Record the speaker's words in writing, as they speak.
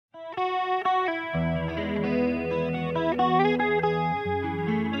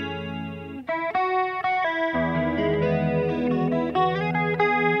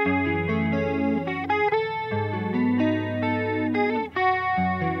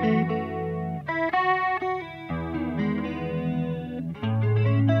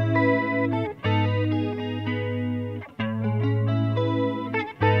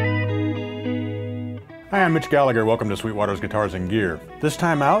Hi, I'm Mitch Gallagher. Welcome to Sweetwater's Guitars and Gear. This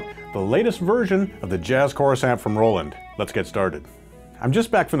time out, the latest version of the Jazz Chorus amp from Roland. Let's get started. I'm just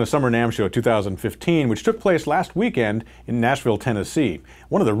back from the Summer NAMM Show 2015, which took place last weekend in Nashville, Tennessee.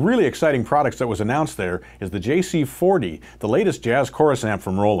 One of the really exciting products that was announced there is the JC-40, the latest Jazz Chorus amp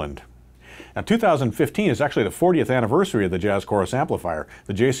from Roland. Now, 2015 is actually the 40th anniversary of the Jazz Chorus amplifier.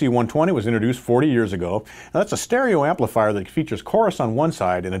 The JC-120 was introduced 40 years ago. Now, that's a stereo amplifier that features chorus on one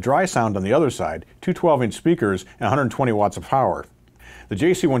side and a dry sound on the other side, two 12-inch speakers, and 120 watts of power. The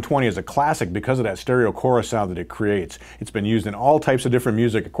JC-120 is a classic because of that stereo chorus sound that it creates. It's been used in all types of different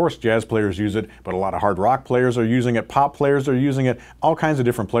music. Of course, jazz players use it, but a lot of hard rock players are using it, pop players are using it, all kinds of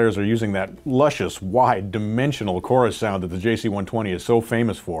different players are using that luscious, wide, dimensional chorus sound that the JC-120 is so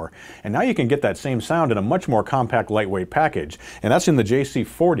famous for. And now you can get that same sound in a much more compact, lightweight package. And that's in the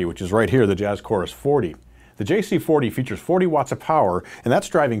JC-40, which is right here, the Jazz Chorus 40. The JC-40 features 40 watts of power, and that's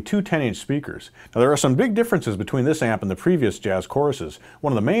driving two 10-inch speakers. Now, there are some big differences between this amp and the previous Jazz Choruses.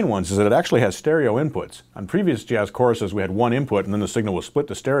 One of the main ones is that it actually has stereo inputs. On previous Jazz Choruses, we had one input and then the signal was split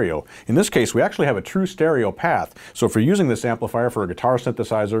to stereo. In this case, we actually have a true stereo path. So if you're using this amplifier for a guitar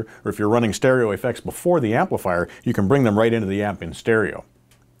synthesizer, or if you're running stereo effects before the amplifier, you can bring them right into the amp in stereo.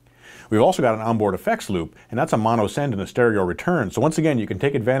 We've also got an onboard effects loop, and that's a mono send and a stereo return. So once again, you can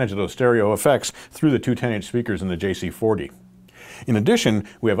take advantage of those stereo effects through the two 10-inch speakers in the JC-40. In addition,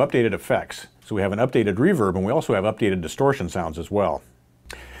 we have updated effects. So we have an updated reverb, and we also have updated distortion sounds as well.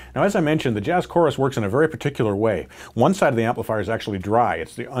 Now, as I mentioned, the Jazz Chorus works in a very particular way. One side of the amplifier is actually dry.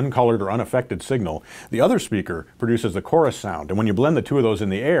 It's the uncolored or unaffected signal. The other speaker produces the chorus sound. And when you blend the two of those in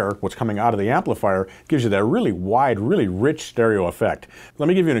the air, what's coming out of the amplifier gives you that really wide, really rich stereo effect. Let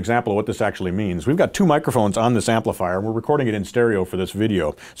me give you an example of what this actually means. We've got two microphones on this amplifier, and we're recording it in stereo for this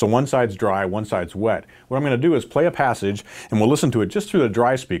video. So one side's dry, one side's wet. What I'm going to do is play a passage, and we'll listen to it just through the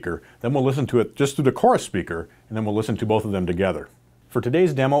dry speaker. Then we'll listen to it just through the chorus speaker, and then we'll listen to both of them together. For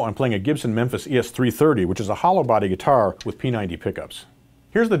today's demo, I'm playing a Gibson Memphis ES330, which is a hollow body guitar with P90 pickups.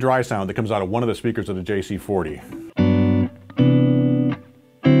 Here's the dry sound that comes out of one of the speakers of the JC-40.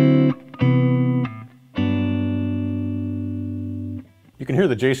 You can hear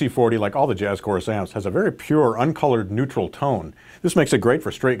the JC-40, like all the Jazz Chorus amps, has a very pure, uncolored, neutral tone. This makes it great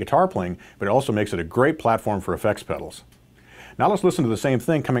for straight guitar playing, but it also makes it a great platform for effects pedals. Now let's listen to the same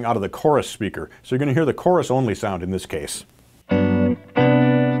thing coming out of the chorus speaker. So you're going to hear the chorus-only sound in this case.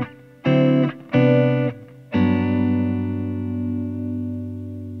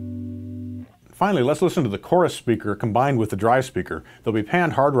 Finally, let's listen to the chorus speaker combined with the dry speaker. They'll be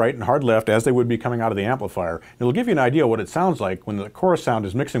panned hard right and hard left as they would be coming out of the amplifier. It'll give you an idea of what it sounds like when the chorus sound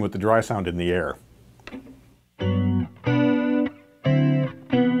is mixing with the dry sound in the air.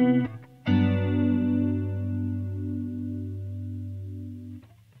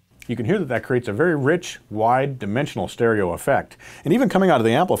 You can hear that that creates a very rich, wide, dimensional stereo effect. And even coming out of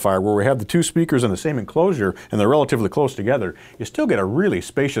the amplifier, where we have the two speakers in the same enclosure and they're relatively close together, you still get a really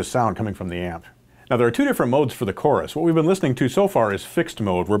spacious sound coming from the amp. Now, there are two different modes for the chorus. What we've been listening to so far is fixed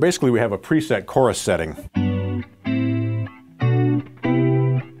mode, where basically we have a preset chorus setting.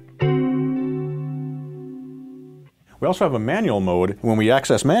 We also have a manual mode. When we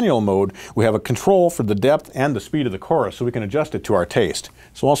access manual mode, we have a control for the depth and the speed of the chorus, so we can adjust it to our taste.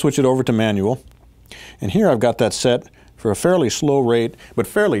 So I'll switch it over to manual. And here I've got that set for a fairly slow rate, but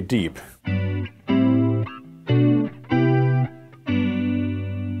fairly deep.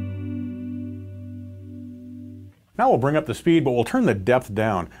 Now we'll bring up the speed, but we'll turn the depth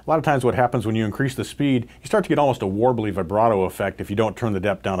down. A lot of times what happens when you increase the speed, you start to get almost a warbly vibrato effect if you don't turn the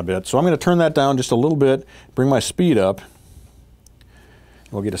depth down a bit. So I'm going to turn that down just a little bit, bring my speed up,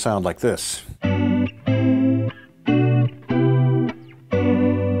 and we'll get a sound like this.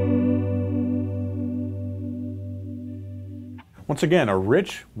 Once again, a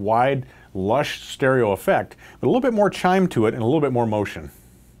rich, wide, lush stereo effect, but a little bit more chime to it and a little bit more motion.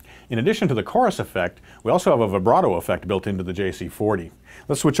 In addition to the chorus effect, we also have a vibrato effect built into the JC-40.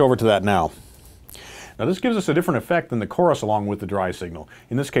 Let's switch over to that now. Now this gives us a different effect than the chorus along with the dry signal.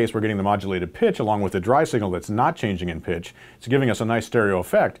 In this case, we're getting the modulated pitch along with the dry signal that's not changing in pitch. It's giving us a nice stereo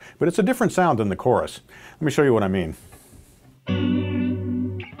effect, but it's a different sound than the chorus. Let me show you what I mean.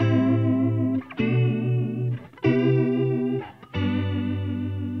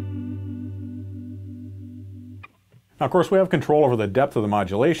 Now, of course, we have control over the depth of the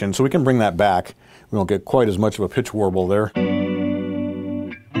modulation, so we can bring that back. We don't get quite as much of a pitch warble there.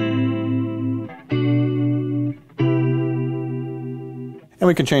 And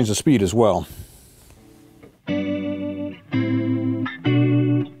we can change the speed as well.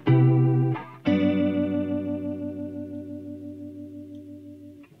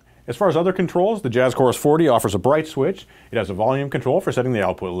 As far as other controls, the Jazz Chorus 40 offers a bright switch. It has a volume control for setting the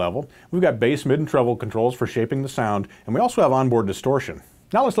output level. We've got bass, mid, and treble controls for shaping the sound, and we also have onboard distortion.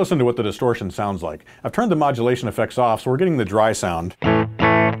 Now let's listen to what the distortion sounds like. I've turned the modulation effects off, so we're getting the dry sound. I'm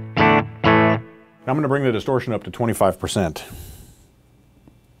going to bring the distortion up to 25%.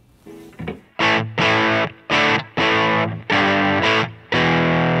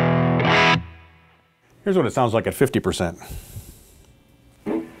 Here's what it sounds like at 50%.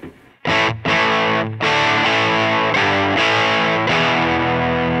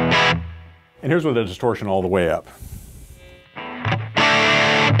 And here's with the distortion all the way up.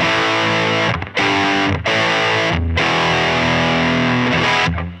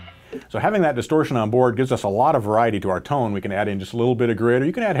 So having that distortion on board gives us a lot of variety to our tone. We can add in just a little bit of grid, or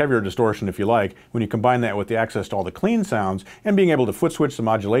you can add heavier distortion if you like. When you combine that with the access to all the clean sounds and being able to foot switch the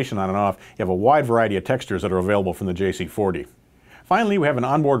modulation on and off, you have a wide variety of textures that are available from the JC-40. Finally, we have an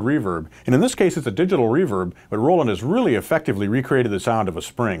onboard reverb, and in this case it's a digital reverb, but Roland has really effectively recreated the sound of a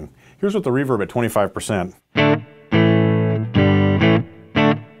spring. Here's with the reverb at 25%. And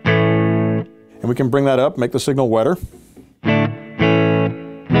we can bring that up, make the signal wetter.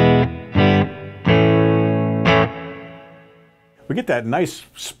 We get that nice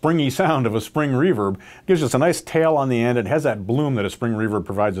springy sound of a spring reverb. It gives us a nice tail on the end. It has that bloom that a spring reverb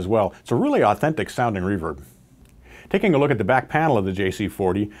provides as well. It's a really authentic sounding reverb. Taking a look at the back panel of the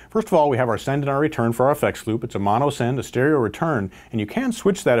JC-40, first of all we have our send and our return for our effects loop. It's a mono send, a stereo return, and you can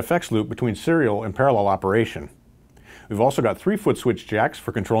switch that effects loop between serial and parallel operation. We've also got 3 foot switch jacks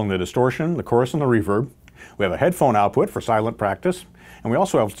for controlling the distortion, the chorus, and the reverb. We have a headphone output for silent practice, and we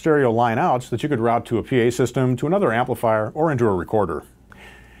also have stereo line outs that you could route to a PA system, to another amplifier, or into a recorder.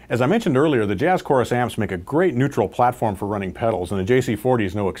 As I mentioned earlier, the Jazz Chorus amps make a great neutral platform for running pedals, and the JC-40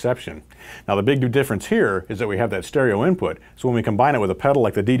 is no exception. Now the big difference here is that we have that stereo input, so when we combine it with a pedal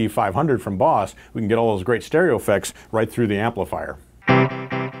like the DD500 from Boss, we can get all those great stereo effects right through the amplifier.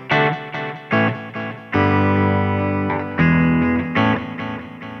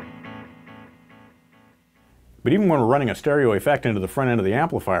 But even when we're running a stereo effect into the front end of the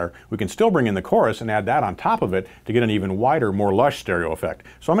amplifier, we can still bring in the chorus and add that on top of it to get an even wider, more lush stereo effect.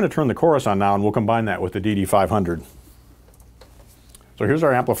 So I'm going to turn the chorus on now and we'll combine that with the DD500. So here's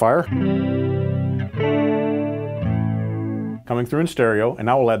our amplifier coming through in stereo, and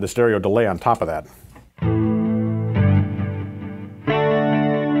now we'll add the stereo delay on top of that.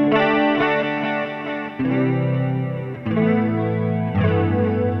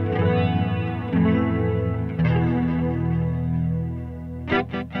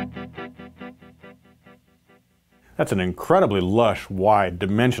 That's an incredibly lush, wide,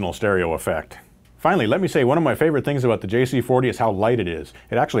 dimensional stereo effect. Finally, let me say one of my favorite things about the JC-40 is how light it is.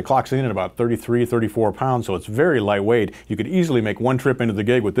 It actually clocks in at about 33, 34 pounds, so it's very lightweight. You could easily make one trip into the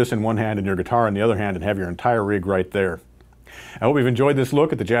gig with this in one hand and your guitar in the other hand and have your entire rig right there. I hope you've enjoyed this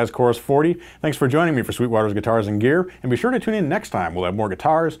look at the Jazz Chorus 40. Thanks for joining me for Sweetwater's Guitars and Gear, and be sure to tune in next time. We'll have more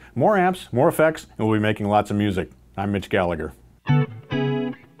guitars, more amps, more effects, and we'll be making lots of music. I'm Mitch Gallagher.